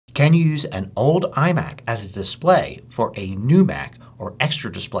Can you use an old iMac as a display for a new Mac or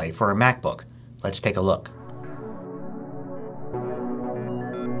extra display for a MacBook? Let's take a look.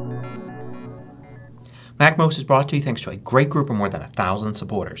 MACMOST is brought to you thanks to a great group of more than 1,000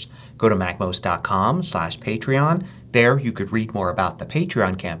 supporters. Go to MACMOST.com/Patreon. There you could read more about the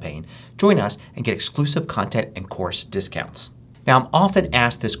Patreon campaign, join us, and get exclusive content and course discounts. Now, I'm often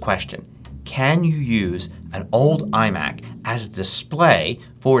asked this question. Can you use an old iMac as a display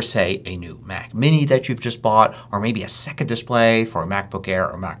for, say, a new Mac Mini that you've just bought, or maybe a second display for a MacBook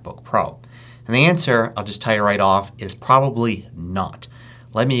Air or MacBook Pro? And the answer, I'll just tell you right off, is probably not.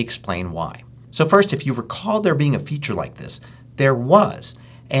 Let me explain why. So first, if you recall there being a feature like this, there was,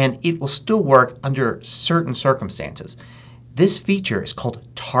 and it will still work under certain circumstances. This feature is called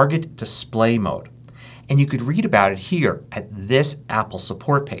Target Display Mode. And you could read about it here at this Apple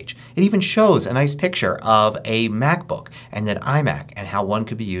support page. It even shows a nice picture of a MacBook and an iMac and how one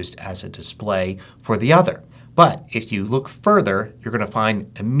could be used as a display for the other. But if you look further, you're going to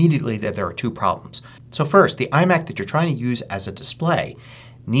find immediately that there are two problems. So first, the iMac that you're trying to use as a display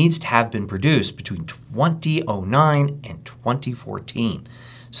needs to have been produced between 2009 and 2014.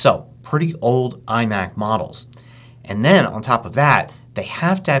 So pretty old iMac models. And then on top of that, they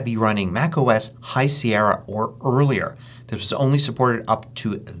have to be running macOS High Sierra or earlier. This is only supported up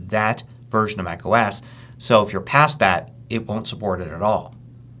to that version of macOS. So if you're past that, it won't support it at all.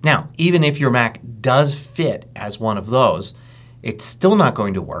 Now, even if your Mac does fit as one of those, it's still not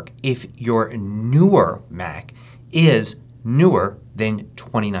going to work if your newer Mac is newer than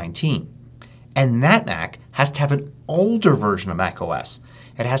 2019. And that Mac has to have an older version of macOS.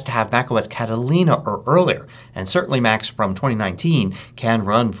 It has to have macOS Catalina or earlier. And certainly Macs from 2019 can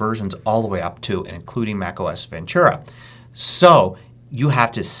run versions all the way up to and including macOS Ventura. So you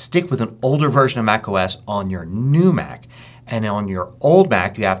have to stick with an older version of macOS on your new Mac. And on your old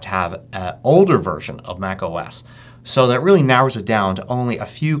Mac you have to have an older version of macOS. So that really narrows it down to only a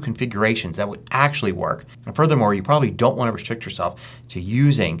few configurations that would actually work. And furthermore, you probably don't want to restrict yourself to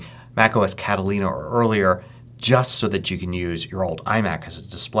using macOS Catalina or earlier just so that you can use your old iMac as a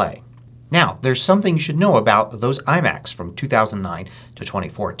display. Now, there's something you should know about those iMacs from 2009 to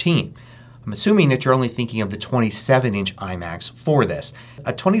 2014. I'm assuming that you're only thinking of the 27-inch iMacs for this.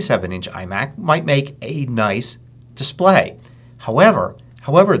 A 27-inch iMac might make a nice display. However,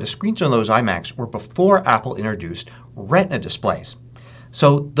 the screens on those iMacs were before Apple introduced Retina displays.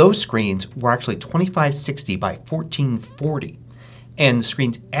 So those screens were actually 2560 by 1440. And the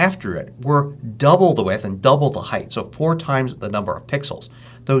screens after it were double the width and double the height, so 4 times the number of pixels.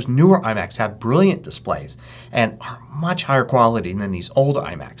 Those newer iMacs have brilliant displays and are much higher quality than these old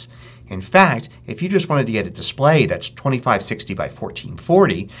iMacs. In fact, if you just wanted to get a display that's 2560 by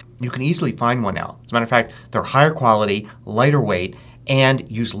 1440, you can easily find one now. As a matter of fact, they're higher quality, lighter weight, and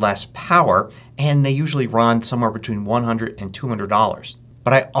use less power, and they usually run somewhere between $100 and $200.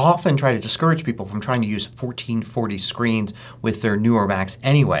 But I often try to discourage people from trying to use 1440 screens with their newer Macs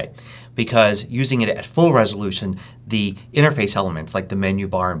anyway, because using it at full resolution, the interface elements like the menu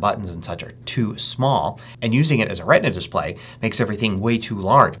bar and buttons and such are too small, and using it as a Retina display makes everything way too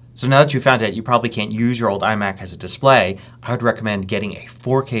large. So now that you've found out you probably can't use your old iMac as a display, I would recommend getting a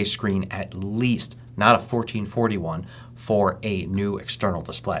 4K screen at least, not a 1440 one, for a new external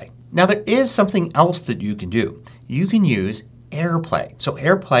display. Now there is something else that you can do. You can use AirPlay. So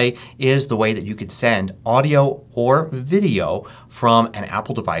AirPlay is the way that you could send audio or video from an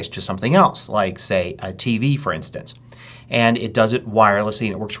Apple device to something else, like say a TV for instance. And it does it wirelessly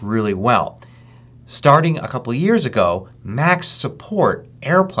and it works really well. Starting a couple of years ago, Macs support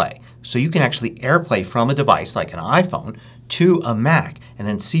AirPlay. So you can actually AirPlay from a device like an iPhone to a Mac and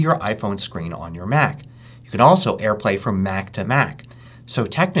then see your iPhone screen on your Mac. You can also AirPlay from Mac to Mac. So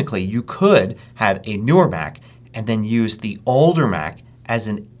technically you could have a newer Mac and then use the older Mac as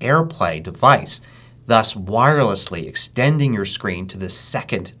an AirPlay device, thus wirelessly extending your screen to the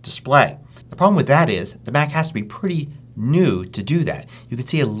second display. The problem with that is the Mac has to be pretty new to do that. You can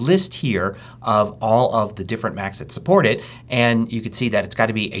see a list here of all of the different Macs that support it, and you can see that it's got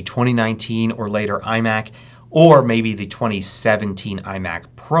to be a 2019 or later iMac or maybe the 2017 iMac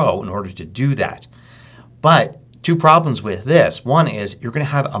Pro in order to do that. But two problems with this. One is you're going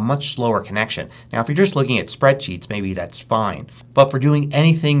to have a much slower connection. Now if you're just looking at spreadsheets, maybe that's fine. But for doing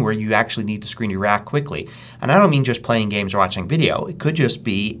anything where you actually need the screen to react quickly, and I don't mean just playing games or watching video, it could just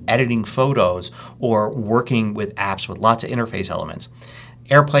be editing photos or working with apps with lots of interface elements,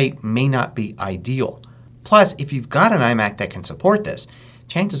 AirPlay may not be ideal. Plus, if you've got an iMac that can support this,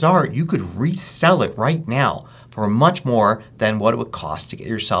 chances are you could resell it right now for much more than what it would cost to get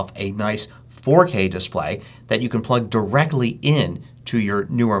yourself a nice 4K display that you can plug directly in to your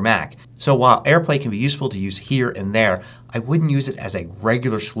newer Mac. So while AirPlay can be useful to use here and there, I wouldn't use it as a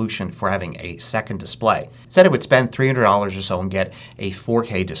regular solution for having a second display. Instead I would spend $300 or so and get a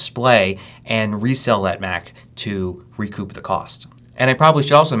 4K display and resell that Mac to recoup the cost. And I probably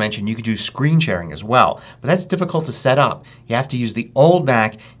should also mention you could do screen sharing as well. But that's difficult to set up. You have to use the old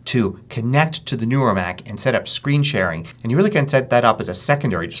Mac to connect to the newer Mac and set up screen sharing. And you really can set that up as a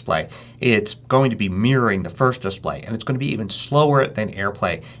secondary display. It's going to be mirroring the first display. And it's going to be even slower than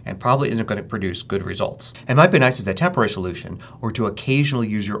AirPlay and probably isn't going to produce good results. It might be nice as a temporary solution or to occasionally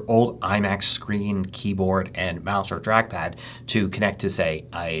use your old iMac screen, keyboard, and mouse or trackpad to connect to, say,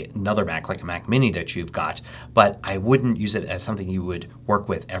 another Mac like a Mac Mini that you've got. But I wouldn't use it as something you would work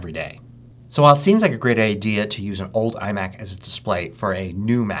with every day. So while it seems like a great idea to use an old iMac as a display for a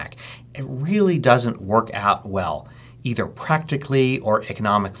new Mac, it really doesn't work out well, either practically or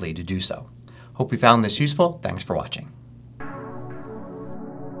economically, to do so. Hope you found this useful. Thanks for watching.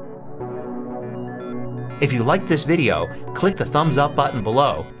 If you liked this video, click the thumbs up button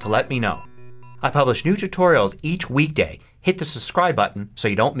below to let me know. I publish new tutorials each weekday. Hit the subscribe button so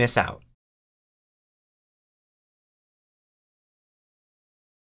you don't miss out.